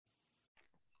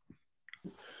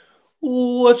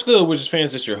What's good, Wizards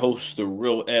fans? It's your host, the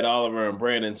real Ed Oliver and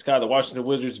Brandon Scott. The Washington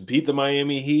Wizards beat the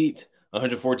Miami Heat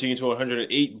 114 to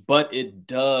 108, but it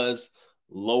does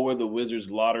lower the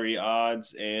Wizards' lottery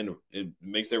odds and it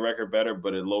makes their record better,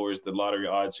 but it lowers the lottery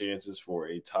odd chances for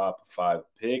a top five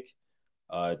pick.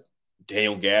 Uh,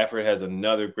 Daniel Gafford has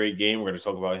another great game. We're going to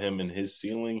talk about him and his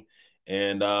ceiling.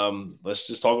 And let's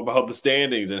just talk about the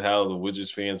standings and how the Wizards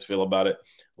fans feel about it.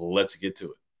 Let's get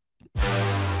to it.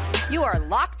 You are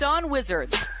Locked On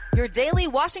Wizards, your daily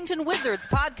Washington Wizards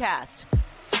podcast.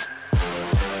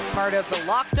 Part of the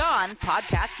Locked On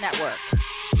Podcast Network,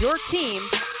 your team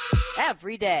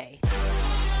every day.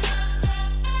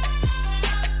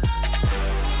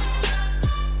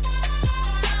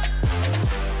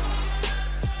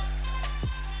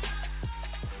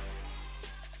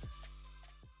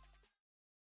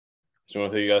 So I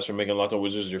want to thank you guys for making Locked On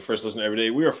Wizards your first listen every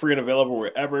day. We are free and available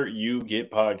wherever you get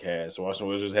podcasts. Washington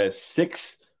Wizards has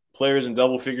 6 players in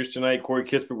double figures tonight. Corey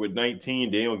Kispert with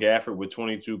 19, Daniel Gafford with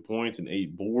 22 points and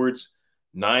 8 boards,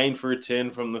 9 for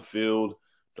 10 from the field.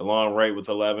 DeLon Wright with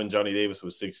 11, Johnny Davis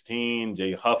with 16,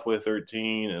 Jay Huff with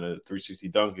 13, and a 360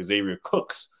 dunk. Xavier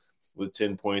Cooks with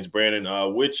 10 points.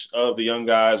 Brandon, which of the young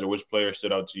guys or which player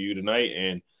stood out to you tonight?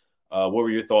 And what were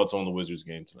your thoughts on the Wizards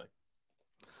game tonight?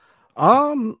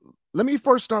 Let me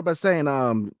first start by saying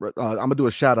I'm gonna do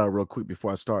a shout out real quick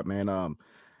before I start, man.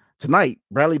 Tonight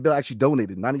Bradley Beal actually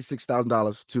donated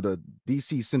 $96,000 to the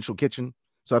DC Central Kitchen,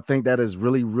 so I think that is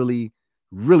really, really,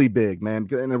 really big, man.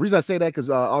 And the reason I say that because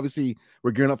obviously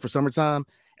we're gearing up for summertime,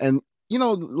 and a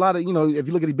lot of if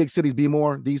you look at the big cities, be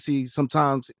more DC,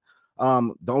 sometimes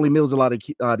the only meals a lot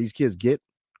of these kids get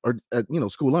are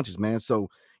school lunches, man. So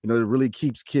it really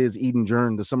keeps kids eating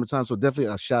during the summertime. So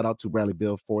definitely a shout out to Bradley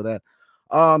Beal for that.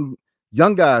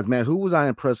 Young guys, man, who was I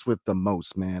impressed with the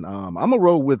most, man? I'm gonna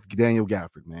roll with Daniel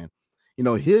Gafford, man.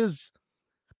 Matter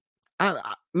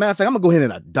of fact, I'm gonna go ahead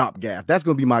and adopt Gaff. That's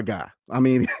gonna be my guy. I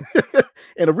mean,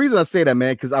 and the reason I say that,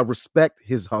 man, because I respect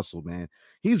his hustle, man.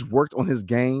 He's worked on his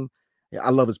game.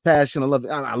 I love his passion. I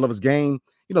love his game.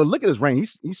 Look at his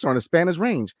range. He's starting to span his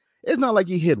range. It's not like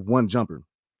he hit one jumper.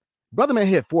 Brother man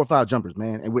hit 4 or 5 jumpers,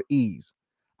 man, and with ease.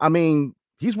 I mean,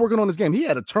 he's working on his game. He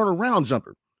had a turnaround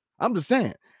jumper. I'm just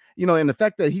saying, and the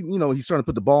fact that he's starting to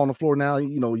put the ball on the floor now,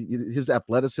 his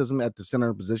athleticism at the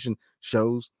center position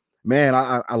shows. Man,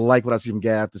 I like what I see from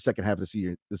Gav the second half of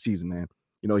the season, man.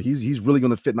 He's really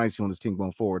going to fit nicely on this team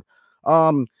going forward.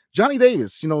 Johnny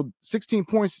Davis, 16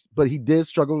 points, but he did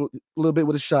struggle a little bit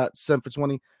with his shot, 7 for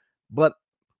 20. But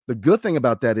the good thing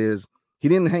about that is he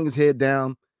didn't hang his head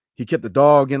down. He kept the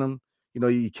dog in him.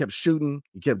 He kept shooting,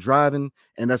 he kept driving,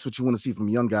 and that's what you want to see from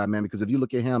a young guy, man. Because if you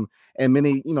look at him and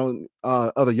many,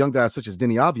 other young guys such as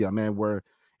Denny Avia, man, where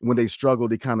when they struggle,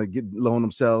 they kind of get low on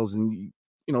themselves, and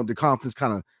the confidence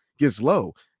kind of gets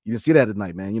low. You didn't see that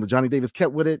tonight, man. Johnny Davis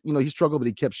kept with it. He struggled, but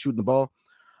he kept shooting the ball.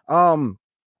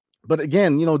 But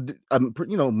again,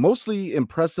 mostly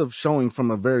impressive showing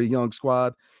from a very young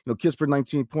squad. Kispert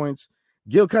 19 points.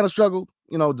 Gil kind of struggled.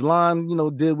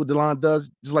 DeLon, did what DeLon does,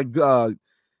 just like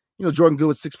Jordan Good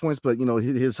with 6 points, but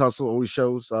his hustle always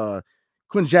shows.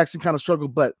 Quinn Jackson kind of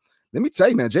struggled, but let me tell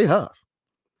you, man, Jay Huff,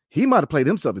 he might have played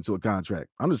himself into a contract.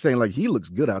 I'm just saying, like, he looks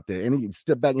good out there, and he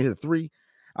stepped back and hit a 3.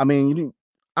 I mean,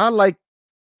 I like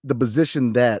the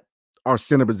position that our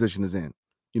center position is in.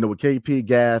 With KP,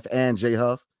 Gaff, and Jay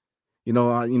Huff.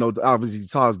 Obviously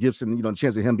Charles Gibson. The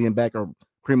chance of him being back are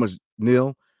pretty much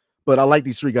nil. But I like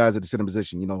these 3 guys at the center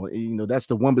position. That's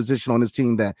the one position on this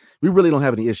team that we really don't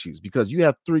have any issues because you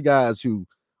have 3 guys who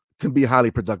can be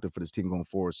highly productive for this team going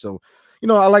forward. So,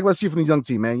 I like what I see from these young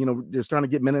team, man. They're starting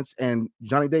to get minutes. And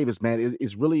Johnny Davis, man,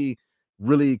 it's really,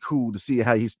 really cool to see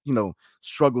how he's,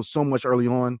 struggled so much early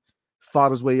on, fought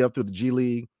his way up through the G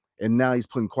League, and now he's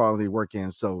putting quality work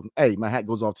in. So, hey, my hat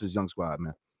goes off to this young squad,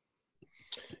 man.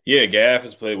 Yeah, Gaff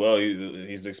has played well.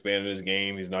 He's expanded his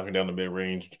game. He's knocking down the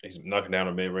mid-range. He's knocking down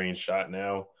a mid-range shot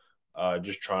now.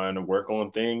 Just trying to work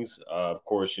on things. Of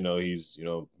course, he's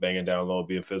banging down low,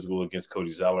 being physical against Cody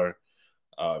Zeller,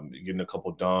 getting a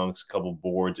couple dunks, a couple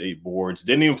boards, 8 boards.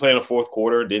 Didn't even play in the fourth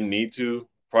quarter. Didn't need to.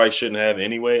 Probably shouldn't have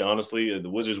anyway. Honestly, the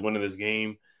Wizards winning this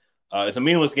game. It's a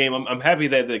meaningless game. I'm happy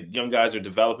that the young guys are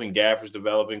developing. Gafford's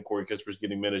developing. Corey Kispert's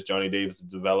getting minutes. Johnny Davis is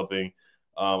developing.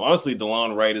 Honestly,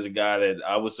 DeLon Wright is a guy that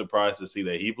I was surprised to see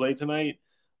that he played tonight.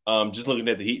 Just looking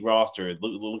at the Heat roster,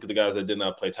 look at the guys that did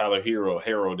not play. Tyler Hero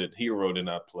did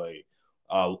not play.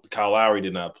 Kyle Lowry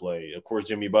did not play. Of course,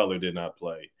 Jimmy Butler did not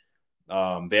play.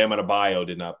 Bam Adebayo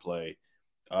did not play.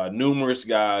 Numerous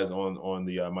guys on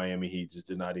the Miami Heat just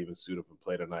did not even suit up and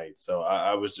play tonight. So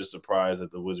I was just surprised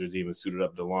that the Wizards even suited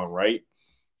up DeLon Wright.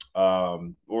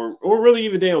 or really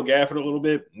even Daniel Gafford a little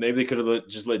bit. Maybe they could have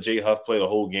just let Jay Huff play the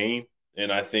whole game.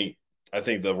 And I think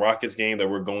the Rockets game that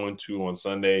we're going to on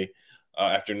Sunday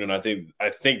afternoon, I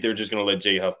think they're just going to let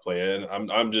Jay Huff play.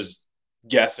 And I'm just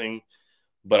guessing,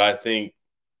 but I think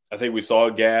we saw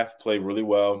Gaff play really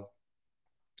well.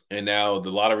 And now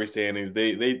the lottery standings,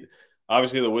 they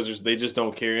obviously the Wizards, they just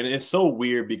don't care. And it's so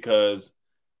weird because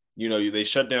they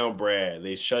shut down Brad,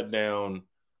 they shut down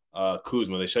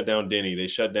Kuzma, they shut down Denny, they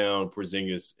shut down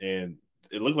Porzingis, and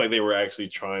it looked like they were actually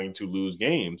trying to lose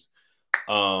games.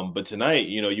 But tonight,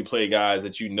 you play guys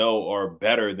that are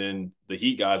better than the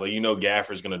Heat guys. Like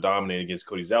Gafford's going to dominate against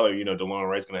Cody Zeller. DeLon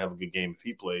Wright's going to have a good game if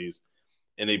he plays.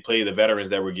 And they play the veterans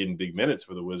that were getting big minutes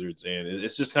for the Wizards, and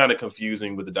it's just kind of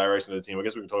confusing with the direction of the team. I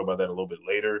guess we can talk about that a little bit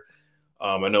later.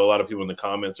 I know a lot of people in the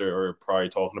comments are probably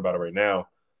talking about it right now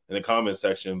in the comment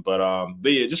section, but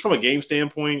yeah, just from a game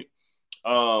standpoint,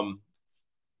 the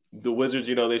Wizards,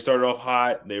 they started off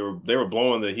hot. They were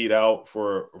blowing the Heat out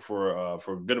for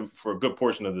a good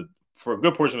portion of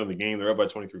the game. They're up by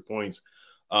 23 points.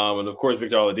 And of course,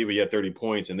 Victor Oladipo had 30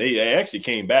 points, and they actually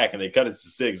came back and they cut it to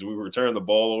 6. We were turning the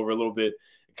ball over a little bit.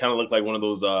 It kind of looked like one of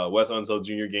those Wes Unseld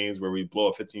Jr. games where we blow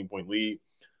a 15-point lead.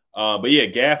 But yeah,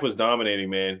 Gaff was dominating,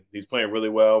 man. He's playing really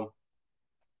well.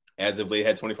 As if they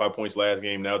had 25 points last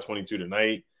game, now 22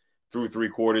 tonight through 3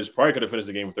 quarters. Probably could have finished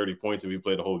the game with 30 points if he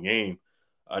played the whole game.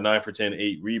 9 for 10,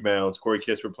 8 rebounds. Corey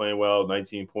Kispert playing well,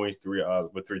 19 points,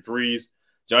 with 3 threes.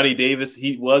 Johnny Davis,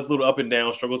 he was a little up and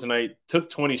down, struggled tonight, took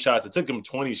 20 shots. It took him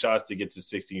 20 shots to get to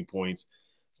 16 points.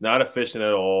 It's not efficient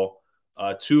at all.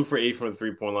 2 for 8 from the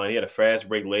three-point line. He had a fast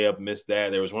break layup, missed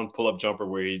that. There was one pull-up jumper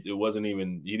where he didn't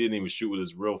even shoot with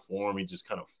his real form. He just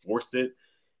kind of forced it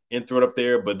and threw it up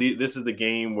there. But these are the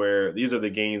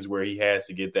games where he has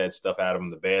to get that stuff out of him,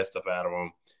 the bad stuff out of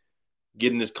him,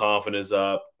 getting his confidence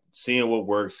up, seeing what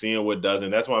works, seeing what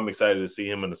doesn't. That's why I'm excited to see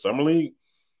him in the summer league.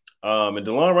 And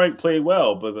DeLon Wright played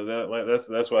well, but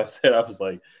that's why I said I was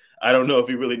like, I don't know if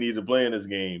he really needed to play in this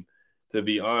game, to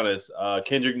be honest.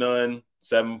 Kendrick Nunn,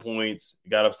 7 points,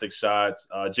 got up 6 shots.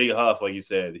 Jay Huff, like you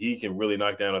said, he can really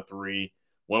knock down a 3.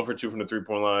 1 for 2 from the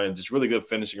three-point line, just really good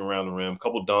finishing around the rim.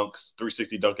 Couple dunks,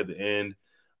 360 dunk at the end.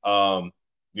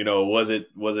 Was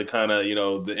it kind of,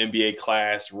 the NBA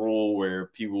class rule where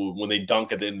people, when they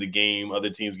dunk at the end of the game,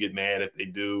 other teams get mad if they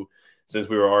do? Since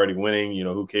we were already winning,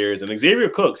 who cares? And Xavier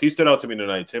Cooks, he stood out to me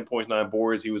tonight. 10 points, 9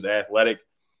 boards. He was athletic,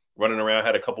 running around,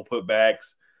 had a couple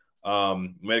putbacks,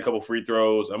 made a couple free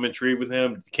throws. I'm intrigued with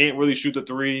him. Can't really shoot the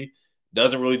 3.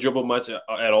 Doesn't really dribble much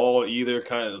at all either.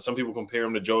 Kind of, some people compare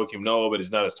him to Joakim Noah, but he's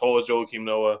not as tall as Joakim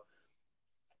Noah.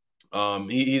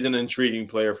 He's an intriguing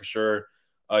player for sure.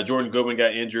 Jordan Goodwin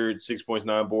got injured. 6 points,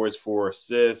 9 boards, 4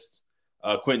 assists.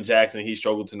 Quentin Jackson, he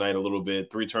struggled tonight a little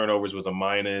bit. 3 turnovers, was a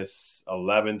minus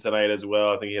 11 tonight as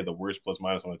well. I think he had the worst plus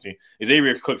minus on the team.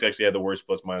 Xavier Cooks actually had the worst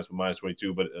plus minus with minus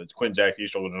 22, but Quentin Jackson, he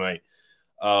struggled tonight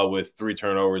with 3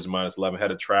 turnovers, minus 11. Had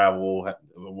to travel. I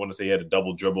want to say he had a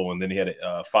double dribble, and then he had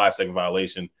a 5-second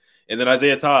violation. And then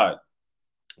Isaiah Todd,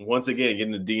 once again,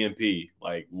 getting the DNP.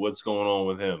 Like, what's going on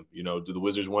with him? Do the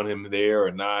Wizards want him there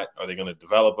or not? Are they going to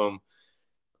develop him?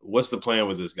 What's the plan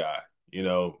with this guy?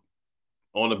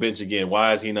 On the bench again.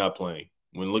 Why is he not playing?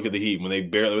 Look at the Heat,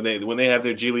 when they have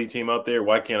their G League team out there,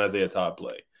 why can't Isaiah Todd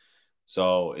play?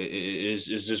 So it's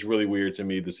just really weird to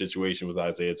me, the situation with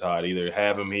Isaiah Todd. Either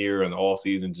have him here in the all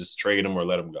season, just trade him, or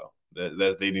let him go.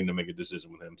 They need to make a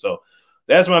decision with him. So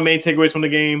that's my main takeaways from the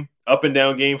game. Up and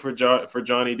down game for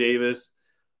Johnny Davis.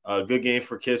 Good game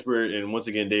for Kispert, and once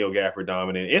again, Dale Gafford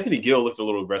dominated. Anthony Gill looked a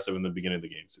little aggressive in the beginning of the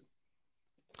game too.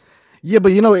 Yeah,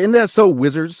 but isn't that so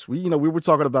Wizards? We were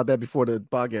talking about that before the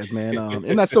podcast, man.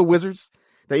 Isn't that so Wizards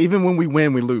that even when we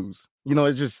win, we lose?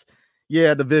 It's just,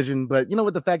 division. But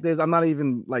what the fact is, I'm not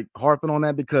even like harping on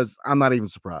that because I'm not even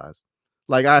surprised.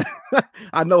 Like I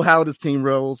know how this team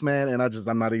rolls, man, and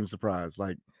I'm not even surprised.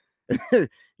 Like,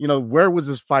 where was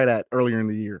this fight at earlier in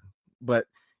the year? But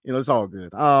it's all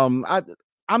good. I'm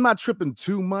not tripping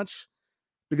too much,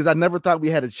 because I never thought we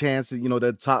had a chance at,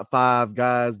 the top 5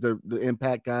 guys, the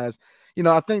impact guys.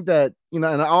 I think that, and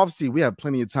obviously we have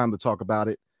plenty of time to talk about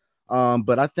it.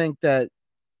 But I think that,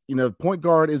 point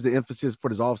guard is the emphasis for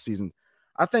this offseason.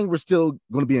 I think we're still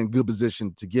going to be in good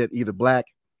position to get either Black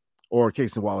or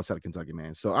Casey Wallace out of Kentucky,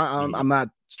 man. So I'm not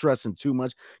stressing too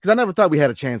much, because I never thought we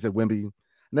had a chance at Wemby.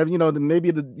 Never,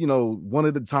 maybe one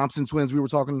of the Thompson twins we were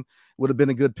talking would have been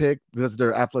a good pick because of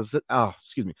their athleticism.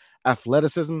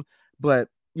 But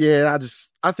yeah,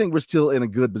 I think we're still in a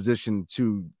good position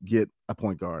to get a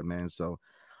point guard, man. So,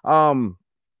 Cooks.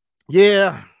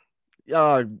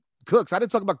 I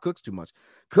didn't talk about Cooks too much.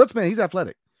 Cooks, man, he's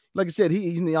athletic. Like I said,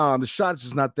 he's the shot's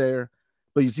just not there.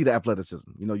 but you see the athleticism.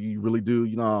 You really do.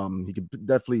 He could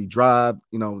definitely drive.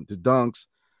 His dunks.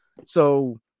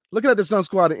 So looking at the Sun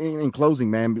squad in closing,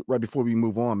 man, right before we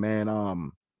move on, man.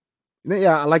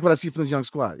 Yeah, I like what I see from this young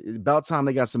squad. It's about time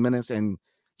they got some minutes, and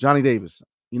Johnny Davis,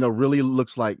 really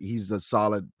looks like he's a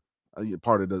solid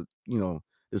part of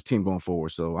this team going forward.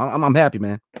 So I'm happy,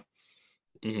 man.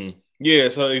 Mm-hmm. Yeah,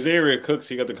 so Xavier Cooks,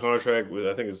 he got the contract with,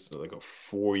 I think it's like a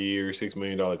 4-year, $6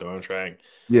 million contract.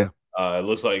 Yeah. It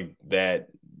looks like that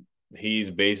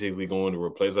he's basically going to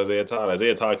replace Isaiah Todd.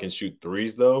 Isaiah Todd can shoot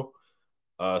threes though.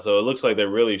 So it looks like they're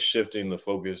really shifting the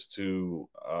focus to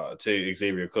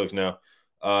Xavier Cooks. Now,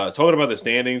 talking about the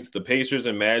standings, the Pacers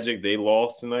and Magic, they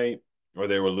lost tonight, or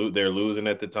they're losing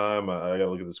at the time. I got to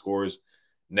look at the scores.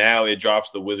 Now it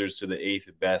drops the Wizards to the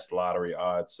 8th best lottery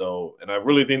odds. So, and I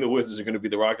really think the Wizards are going to be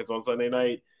the Rockets on Sunday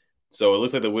night. So it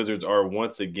looks like the Wizards are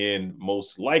once again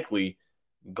most likely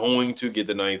going to get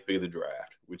the 9th pick of the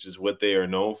draft, which is what they are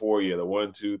known for. Yeah, the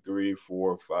 1, 2, 3,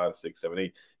 4, 5, 6, 7,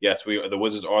 8. Yes, the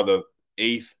Wizards are the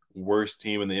 8th worst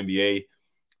team in the NBA.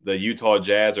 The Utah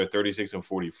Jazz are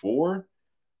 36-44.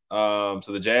 So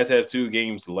the Jazz have 2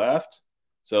 games left.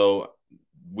 So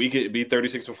we could be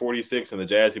 36-46, and the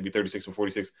Jazz could be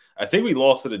 36-46. I think we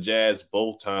lost to the Jazz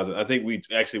both times. I think we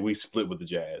split with the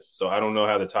Jazz. So I don't know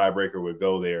how the tiebreaker would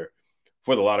go there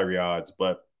for the lottery odds,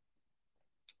 but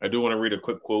I do want to read a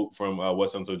quick quote from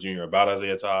Wes Unseld Jr. about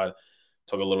Isaiah Todd.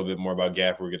 Talk a little bit more about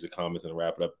Gafford. We'll get to comments and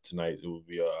wrap it up tonight. It will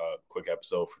be a quick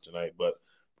episode for tonight. But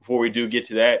before we do get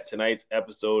to that, tonight's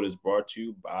episode is brought to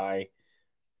you by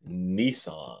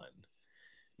Nissan.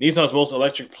 Nissan's most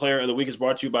electric player of the week is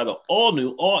brought to you by the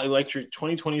all-new, all-electric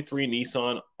 2023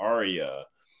 Nissan Ariya.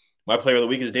 My player of the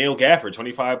week is Daniel Gafford,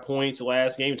 25 points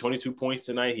last game, 22 points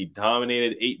tonight. He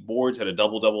dominated 8 boards, had a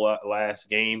double-double last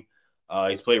game.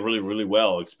 He's played really, really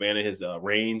well, expanded his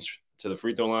range to the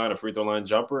free throw line, a free throw line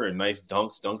jumper, and nice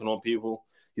dunking on people.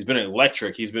 He's been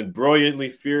electric. He's been brilliantly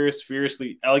fierce,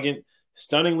 fiercely elegant,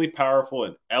 stunningly powerful,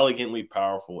 and elegantly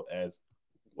powerful as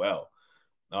well.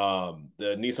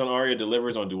 The Nissan Ariya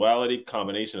delivers on duality,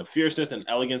 combination of fierceness and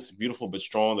elegance, beautiful but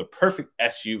strong, the perfect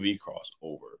SUV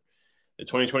crossover. The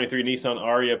 2023 Nissan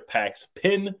Ariya packs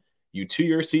pin, you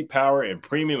 2-year seat power, and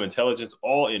premium intelligence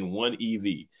all in one EV.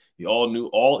 The all-new,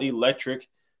 all-electric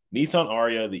Nissan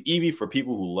Ariya, the EV for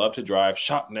people who love to drive.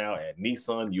 Shop now at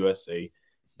nissanusa.com.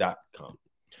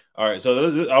 All right,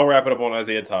 so I'll wrap it up on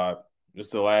Isaiah Todd. This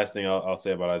is the last thing I'll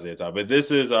say about Isaiah Todd. But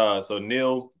this is so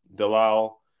Neil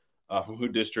Dalal from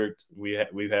Hoot District.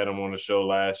 We've had him on the show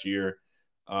last year.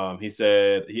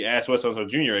 He asked Wes Unseld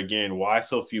Jr. again, why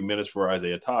so few minutes for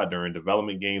Isaiah Todd during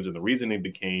development games? And the reasoning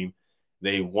became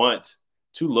they want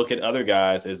to look at other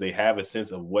guys as they have a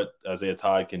sense of what Isaiah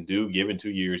Todd can do given 2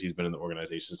 years he's been in the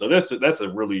organization. So that's a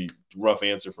really rough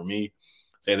answer for me,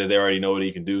 saying that they already know what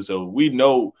he can do. So we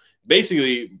know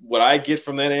basically what I get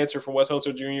from that answer from Wes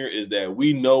Unseld Jr. is that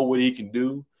we know what he can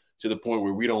do to the point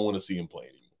where we don't want to see him play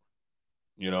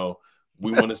anymore.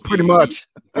 We want to see pretty much,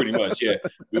 yeah.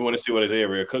 We want to see what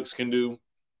Isaiah Cooks can do.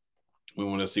 We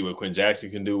want to see what Quinn Jackson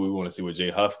can do. We want to see what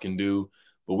Jay Huff can do.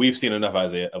 But we've seen enough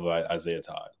Isaiah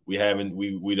Todd.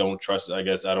 We don't trust. I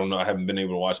guess I don't know. I haven't been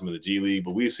able to watch him in the G League,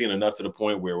 but we've seen enough to the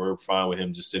point where we're fine with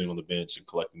him just sitting on the bench and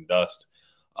collecting dust.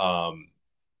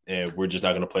 And we're just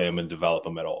not going to play him and develop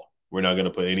him at all. We're not going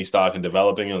to put any stock in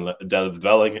developing him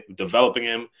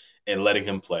and letting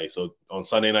him play. So on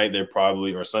Sunday night, they're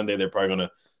probably going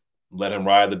to let him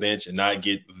ride the bench and not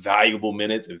get valuable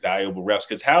minutes and valuable reps.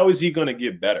 Because how is he going to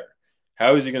get better?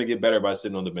 How is he going to get better by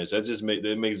sitting on the bench?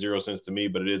 That makes zero sense to me,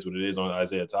 but it is what it is on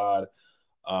Isaiah Todd.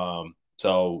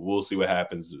 So we'll see what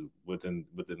happens within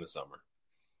the summer.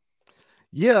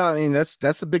 Yeah, I mean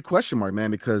that's a big question mark, man,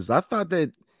 because I thought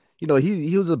that he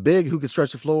was a big who could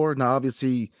stretch the floor. Now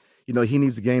obviously, he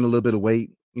needs to gain a little bit of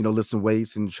weight, lift some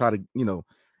weights and try to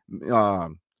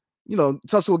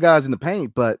tussle with guys in the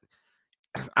paint, but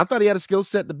I thought he had a skill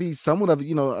set to be somewhat of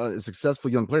a successful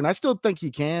young player, and I still think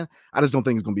he can. I just don't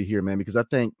think he's going to be here, man, because I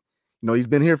think he's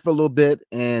been here for a little bit,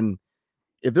 and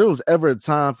if there was ever a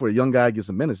time for a young guy to get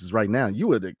some minutes, it's right now. You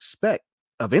would expect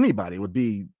of anybody would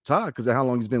be Todd because of how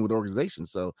long he's been with the organization.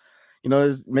 So,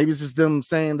 maybe it's just them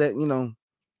saying that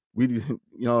we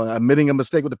admitting a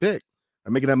mistake with the pick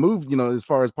or making that move, as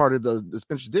far as part of the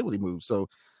Spencer Dinwiddie move. So,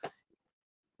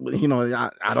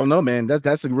 I don't know, man.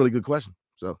 That's a really good question.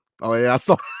 So, oh yeah, I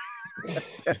saw.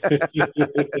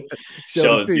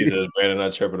 Sheldon T says Brandon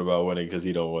not tripping about winning because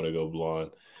he don't want to go blonde.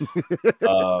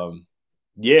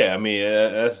 Yeah, I mean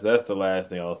that's the last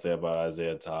thing I'll say about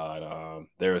Isaiah Todd.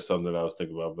 There was something I was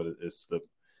thinking about, but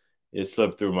it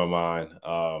slipped through my mind.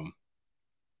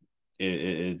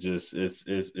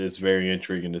 It's very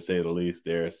intriguing to say the least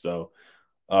there. So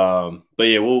But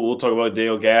yeah, we'll talk about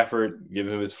Dale Gafford, give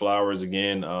him his flowers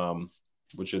again.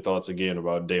 What's your thoughts again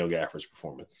about Dale Gafford's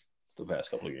performance the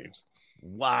past couple of games?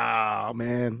 Wow,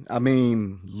 man. I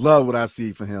mean, love what I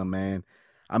see for him, man.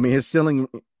 I mean, his ceiling,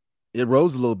 it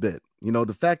rose a little bit.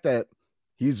 The fact that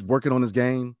he's working on his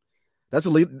game, that's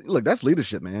look, that's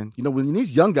leadership, man. When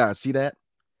these young guys see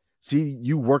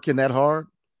you working that hard,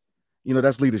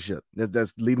 that's leadership.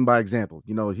 That's leading by example.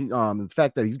 The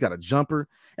fact that he's got a jumper,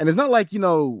 and it's not like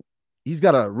he's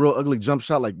got a real ugly jump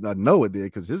shot like Noah did,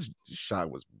 because his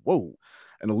shot was whoa,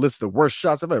 and a list of worst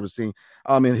shots I've ever seen.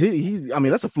 I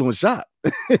mean, that's a fluent shot.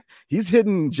 He's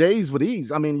hitting Jays with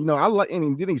ease. I mean, I like,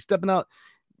 and then he's stepping out.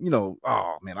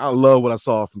 Oh man, I love what I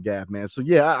saw from Gaff, man. So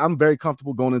yeah, I'm very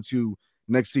comfortable going into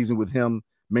next season with him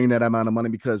making that amount of money,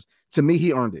 because to me,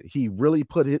 he earned it. He really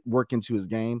put work into his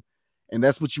game. And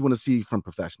that's what you want to see from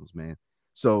professionals, man.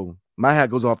 So my hat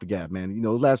goes off to Gaff, man. The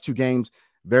last 2 games,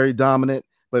 very dominant.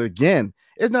 But again,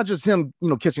 it's not just him,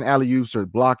 catching alley-oops or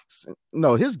blocks.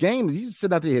 No, his game, he's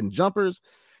sitting out there hitting jumpers.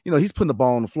 He's putting the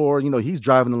ball on the floor. He's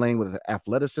driving the lane with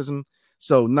athleticism.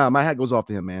 So, my hat goes off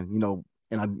to him, man.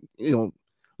 And I,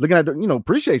 looking at,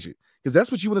 appreciate you. Because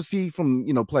that's what you want to see from,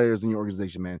 players in your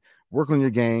organization, man. Work on your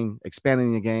game,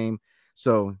 expanding your game.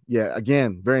 So, yeah,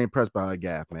 again, very impressed by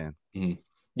Gaff, man. Mm-hmm.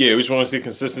 Yeah, we just want to see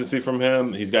consistency from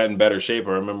him. He's gotten better shape.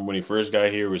 I remember when he first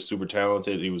got here, he was super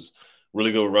talented. He was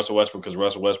really good with Russell Westbrook, because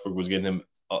Russell Westbrook was getting him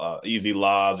easy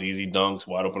lobs, easy dunks,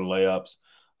 wide open layups.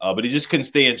 But he just couldn't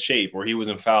stay in shape, or he was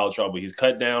in foul trouble. He's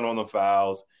cut down on the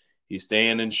fouls. He's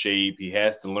staying in shape. He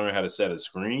has to learn how to set a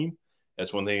screen.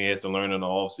 That's one thing he has to learn in the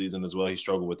offseason as well. He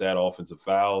struggled with that, offensive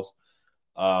fouls.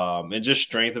 And just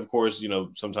strength, of course.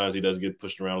 Sometimes he does get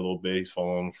pushed around a little bit. He's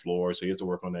falling on the floor, so he has to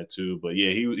work on that too. But yeah,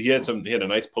 he had a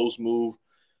nice post move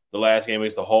the last game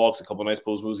against the Hawks. A couple nice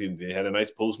post moves. He had a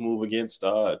nice post move against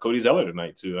Cody Zeller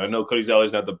tonight too. I know Cody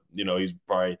Zeller's not he's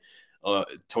probably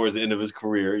towards the end of his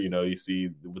career. You see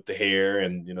with the hair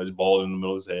and he's bald in the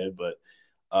middle of his head, but.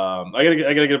 I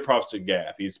gotta give props to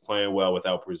Gaff. He's playing well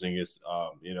without Porzingis.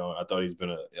 I thought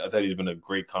he's been a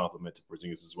great compliment to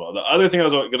Porzingis as well. The other thing I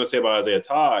was going to say about Isaiah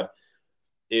Todd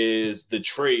is the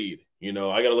trade. I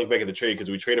got to look back at the trade,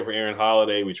 because we traded for Aaron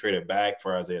Holiday. We traded back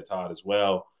for Isaiah Todd as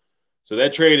well. So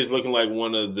that trade is looking like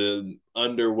one of the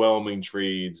underwhelming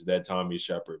trades that Tommy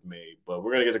Shepard made. But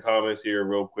we're gonna get the comments here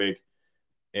real quick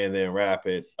and then wrap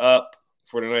it up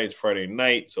for tonight. It's Friday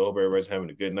night, so I hope everybody's having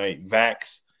a good night.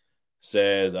 Vax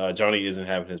says Johnny isn't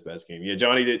having his best game. Yeah,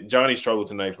 Johnny struggled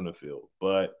tonight from the field,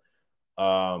 but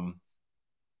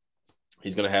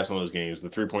he's going to have some of those games. The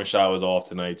 3-point shot was off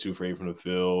tonight, 2 for 8 from the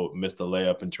field, missed a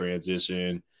layup in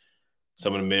transition.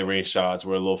 Some of the mid-range shots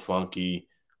were a little funky.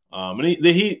 And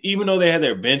he even though they had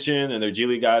their benching and their G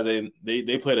League guys,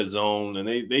 they played a zone, and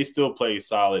they still play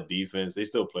solid defense. They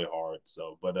still play hard.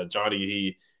 So, but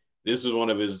Johnny, this was one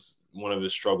of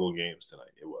his struggle games tonight.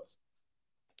 It was.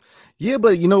 Yeah,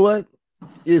 but you know what?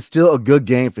 It's still a good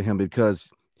game for him,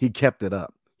 because he kept it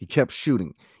up. He kept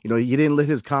shooting. He didn't let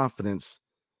his confidence.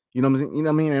 You know what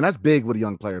I mean? And that's big with a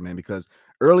young player, man. Because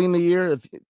early in the year,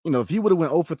 if he would have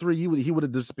went 0 for 3, he would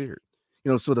have disappeared.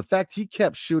 So the fact he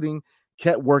kept shooting,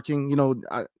 kept working.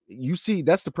 You see,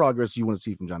 that's the progress you want to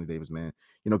see from Johnny Davis, man.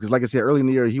 Because like I said, early in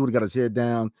the year, he would have got his head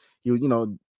down.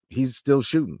 He's still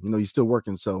shooting. He's still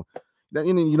working. So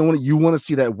you want to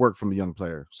see that work from a young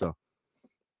player. So.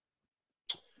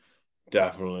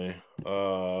 Definitely.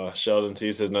 Sheldon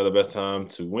T says not the best time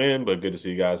to win, but good to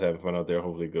see you guys having fun out there.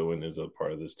 Hopefully Goodwin is a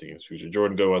part of this team's future.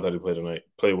 Jordan Goodwin, I thought he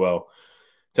played well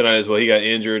tonight as well. He got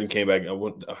injured and came back.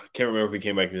 I can't remember if he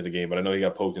came back into the game, but I know he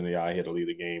got poked in the eye. He had to leave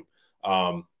the game.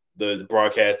 The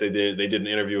broadcast they did an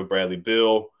interview with Bradley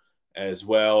Beal as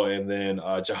well. And then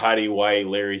Jahadi White,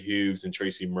 Larry Hughes, and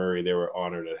Tracy Murray, they were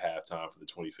honored at halftime for the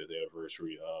 25th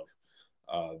anniversary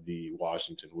of the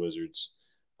Washington Wizards.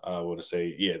 I want to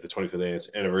say, the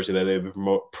 25th anniversary that they've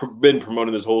been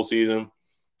promoting this whole season.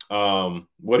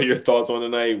 What are your thoughts on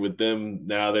tonight with them?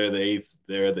 Now they're the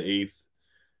eighth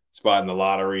spot in the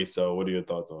lottery. So what are your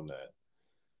thoughts on that?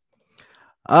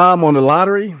 On the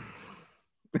lottery,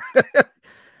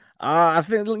 I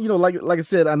think, like I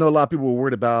said, I know a lot of people were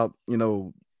worried about,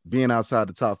 being outside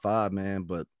the top 5, man,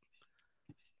 but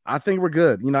I think we're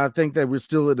good. I think that we're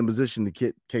still in a position to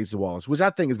get Casey Wallace, which I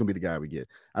think is going to be the guy we get.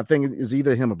 I think it's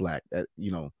either him or Black,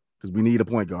 because we need a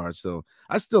point guard. So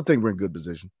I still think we're in good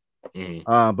position.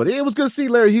 Mm-hmm. But it was good to see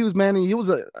Larry Hughes, man. He was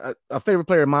a favorite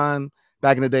player of mine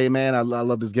back in the day, man. I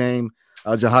love this game.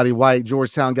 Jahadi White,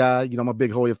 Georgetown guy. I'm a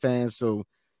big Hoya fan. So,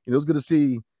 it was good to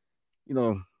see,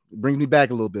 it brings me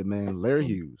back a little bit, man. Larry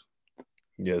Hughes.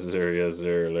 Yes, sir. Yes,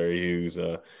 sir. Larry Hughes.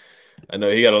 I know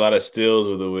he got a lot of steals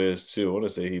with the Wiz too. I want to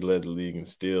say he led the league in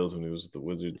steals when he was with the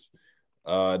Wizards.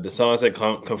 Deshaun said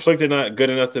conflicted, not good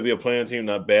enough to be a playing team,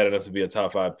 not bad enough to be a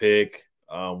top 5 pick.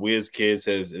 Wiz Kid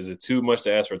says, is it too much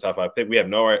to ask for a top 5 pick? We have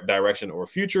no direction or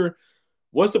future.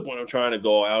 What's the point of trying to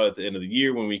go out at the end of the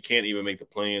year when we can't even make the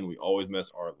plan? We always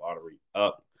mess our lottery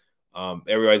up.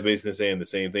 Everybody's basically saying the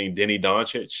same thing. Denny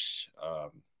Doncic,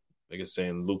 I guess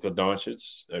saying Luka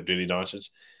Doncic or Denny Doncic,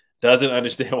 doesn't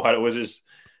understand why the Wizards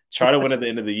try to win at the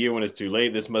end of the year when it's too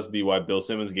late. This must be why Bill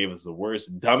Simmons gave us the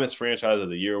worst, dumbest franchise of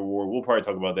the year award. We'll probably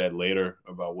talk about that later,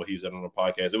 about what he said on the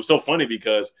podcast. It was so funny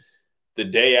because the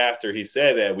day after he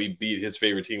said that, we beat his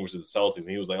favorite team, which is the Celtics, and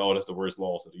he was like, oh, that's the worst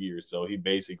loss of the year. So he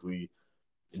basically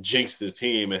jinxed his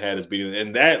team and had us beating.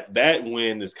 And that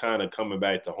win is kind of coming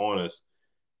back to haunt us,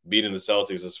 beating the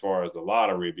Celtics as far as the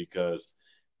lottery, because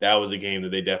that was a game that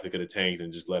they definitely could have tanked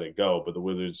and just let it go. But the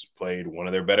Wizards played one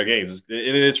of their better games.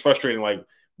 It's frustrating. Like,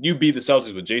 you beat the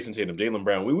Celtics with Jason Tatum, Jaylen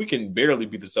Brown. We can barely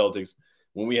beat the Celtics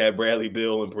when we have Bradley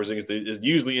Beal and Porzingis. It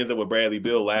usually ends up with Bradley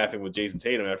Beal laughing with Jason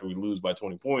Tatum after we lose by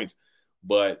 20 points.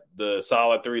 But the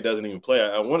solid 3 doesn't even play.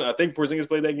 I think Porzingis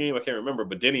played that game. I can't remember.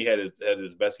 But Denny had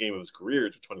his best game of his career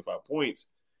to 25 points.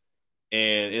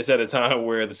 And it's at a time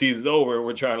where the season's over and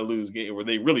we're trying to lose games where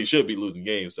they really should be losing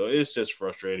games. So it's just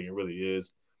frustrating. It really is.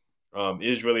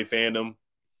 Israeli fandom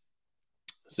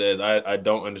says, I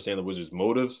don't understand the Wizards'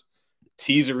 motives.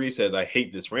 Teasery says, I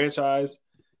hate this franchise.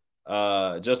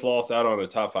 Just lost out on a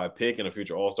top 5 pick and a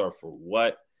future all-star for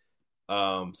what?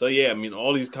 So, yeah, I mean,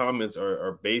 all these comments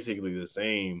are basically the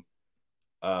same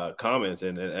comments,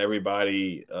 and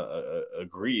everybody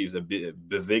agrees.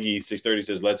 Biviggy 630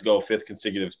 says, let's go, 5th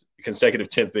consecutive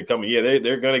 10th pick coming. Yeah,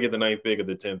 they're going to get the 9th pick of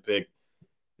the 10th pick.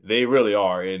 They really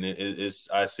are, and it's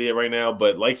I see it right now.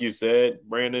 But like you said,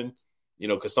 Brandon,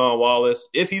 Cason Wallace,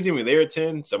 if he's even there at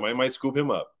 10, somebody might scoop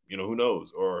him up. Who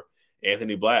knows? Or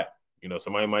Anthony Black,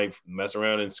 somebody might mess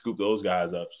around and scoop those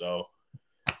guys up. So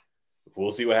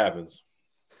we'll see what happens.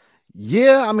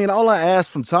 Yeah, I mean, all I ask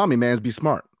from Tommy, man, is be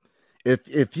smart. If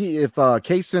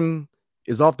Kaysen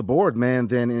is off the board, man,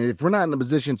 then if we're not in a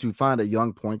position to find a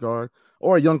young point guard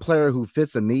or a young player who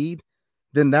fits a need,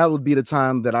 then that would be the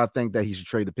time that I think that he should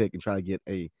trade the pick and try to get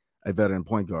a veteran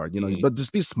point guard, but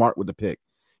just be smart with the pick.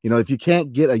 If you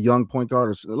can't get a young point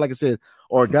guard, or like I said,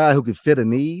 or a guy who could fit a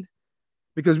need,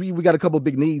 because we got a couple of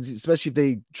big needs, especially if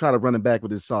they try to run it back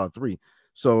with this solid 3.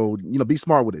 So, be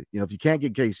smart with it. If you can't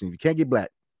get Kaysen, if you can't get Black,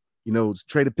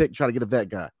 trade a pick, try to get a vet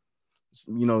guy.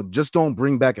 Just don't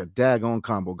bring back a daggone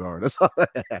combo guard. That's all I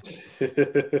ask.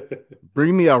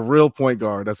 Bring me a real point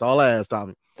guard. That's all I ask,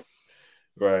 Tommy.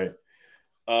 Right.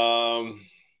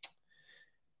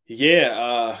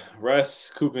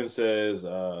 Russ Coopin says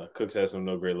Cooks has some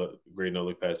great no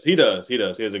look passes. He does. He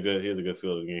has a good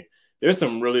feel of the game. There's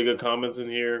some really good comments in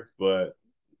here, but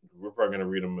we're probably gonna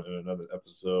read them in another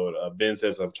episode. Ben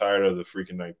says, I'm tired of the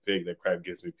freaking 9th pick. That crap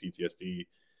gives me PTSD.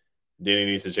 Danny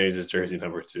needs to change his jersey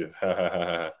number 2.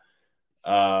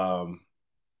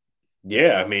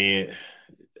 Yeah, I mean,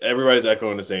 everybody's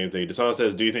echoing the same thing. Deshaun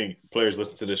says, do you think players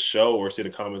listen to this show or see the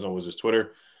comments on Wizards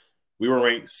Twitter? We were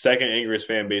ranked 2nd angriest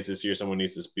fan base this year. Someone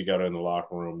needs to speak out in the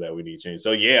locker room that we need change.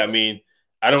 So, yeah, I mean,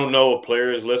 I don't know if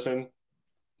players listen,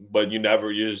 but you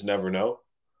just never know.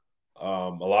 A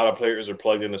lot of players are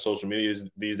plugged into social media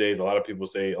these days. A lot of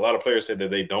players say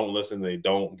that they don't listen, they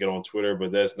don't get on Twitter,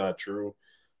 but that's not true.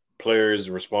 Players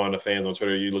respond to fans on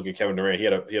Twitter. You look at Kevin Durant; he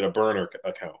had a burner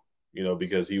account,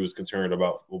 because he was concerned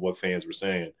about what fans were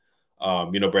saying.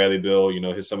 Bradley Beal,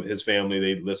 his family,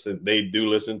 they do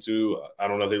listen to. I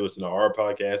don't know if they listen to our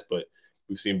podcast, but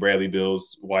we've seen Bradley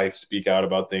Beal's wife speak out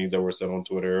about things that were said on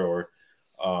Twitter, or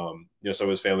some of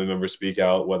his family members speak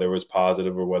out, whether it was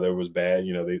positive or whether it was bad.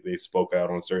 They spoke out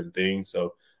on certain things.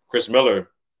 So Chris Miller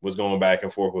was going back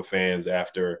and forth with fans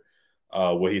after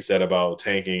what he said about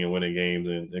tanking and winning games.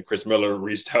 And Chris Miller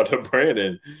reached out to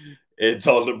Brandon and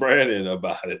told to Brandon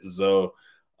about it. So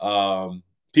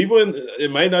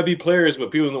it might not be players,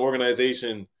 but people in the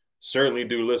organization certainly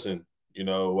do listen,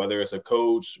 whether it's a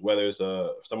coach, whether it's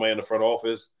somebody in the front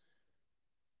office,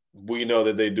 we know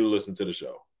that they do listen to the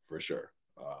show for sure.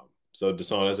 So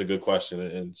Deshaun, that's a good question.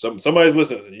 And somebody's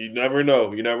listening. You never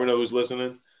know. You never know who's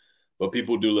listening, but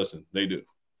people do listen. They do.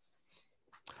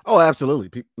 Oh, absolutely.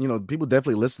 People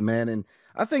definitely listen, man. And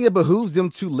I think it behooves them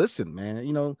to listen,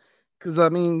 man, because I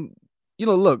mean,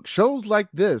 look, shows like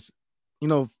this,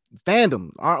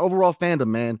 fandom, our overall fandom,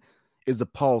 man, is the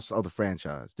pulse of the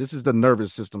franchise. This is the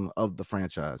nervous system of the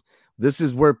franchise. This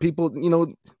is where people,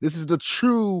 this is the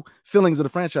true feelings of the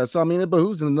franchise. So, I mean, it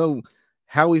behooves them to know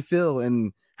how we feel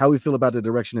and how we feel about the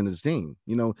direction in this team.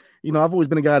 I've always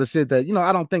been a guy that said that,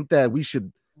 I don't think that we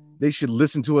should they should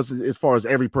listen to us as far as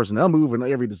every personnel move and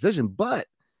every decision. But,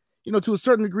 to a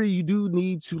certain degree, you do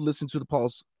need to listen to the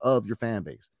pulse of your fan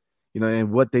base,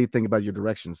 and what they think about your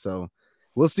direction. So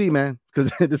we'll see, man,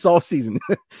 because this off season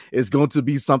is going to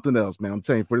be something else, man. I'm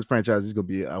telling you, for this franchise, it's going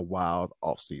to be a wild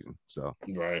off season. So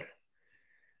Right.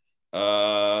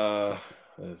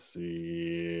 Let's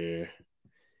see.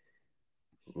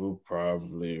 We'll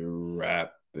probably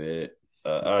wrap it.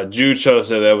 Jude Cho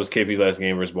said that was KP's last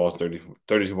game versus Balls,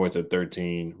 32 points at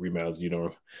 13 rebounds.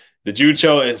 The Jude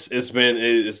Cho it's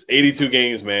 82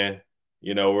 games, man.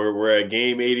 We're at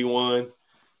game 81.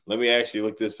 Let me actually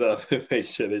look this up and make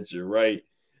sure that you're right,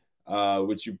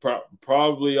 which you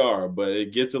probably are, but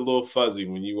it gets a little fuzzy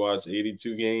when you watch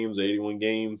 82 games, 81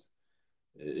 games.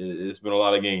 It's been a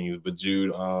lot of games, but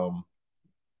Jude,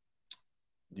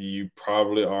 you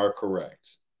probably are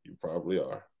correct. You probably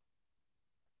are.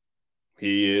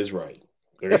 He is right.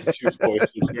 32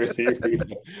 points and 13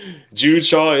 rebounds. Jude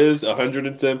Shaw is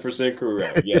 110%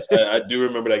 correct. Yes, I do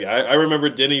remember that. I remember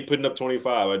Denny putting up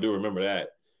 25. I do remember that.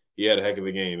 He had a heck of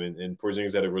a game, and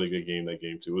Porzingis had a really good game that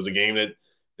game, too. It was a game that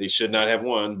they should not have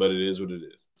won, but it is what it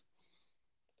is.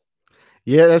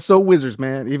 Yeah, that's so Wizards,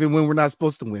 man. Even when we're not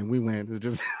supposed to win, we win. It's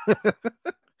just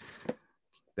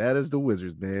that is the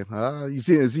Wizards, man. You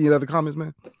see any other comments,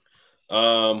 man?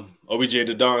 OBJ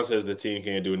Dadon says the team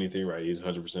can't do anything right. He's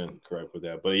 100% correct with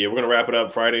that. But yeah, we're gonna wrap it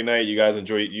up Friday night. You guys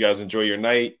enjoy your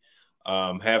night.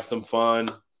 Have some fun.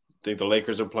 I think the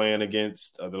Lakers are playing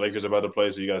against the Lakers are about to play,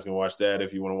 so you guys can watch that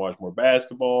if you want to watch more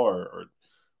basketball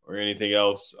or anything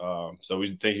else. So we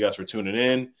thank you guys for tuning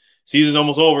in. Season's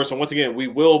almost over, so once again, we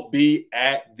will be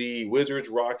at the Wizards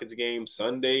Rockets game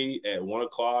Sunday at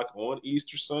 1:00 on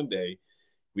Easter Sunday.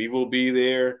 We will be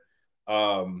there.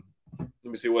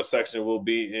 Let me see what section we'll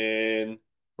be in.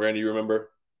 Brandon, you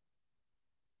remember?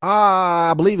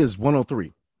 I believe it's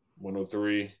 103.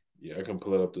 103. Yeah, I can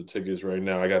pull it up the tickets right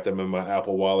now. I got them in my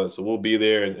Apple Wallet, so we'll be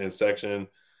there in section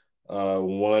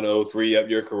 103. Yep,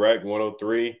 you're correct.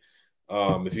 103.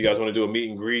 If you guys want to do a meet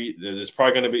and greet, it's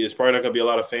probably not going to be a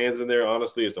lot of fans in there.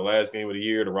 Honestly, it's the last game of the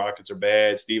year. The Rockets are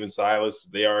bad. Steven Silas,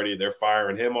 they're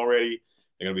firing him already.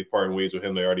 They're going to be parting ways with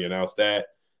him. They already announced that.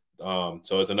 So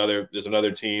there's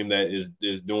another team that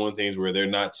is doing things where they're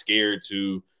not scared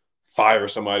to fire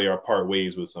somebody or part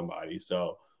ways with somebody.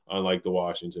 So unlike the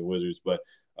Washington Wizards, but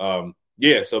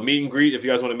yeah. So meet and greet. If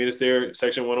you guys want to meet us there,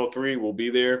 section 103, we'll be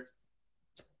there.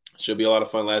 Should be a lot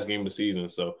of fun. Last game of the season.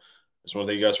 So I just want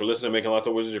to thank you guys for listening. Making Locked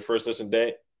On Wizards your first listen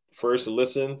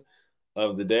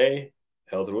of the day.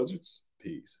 Hail to the Wizards.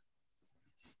 Peace.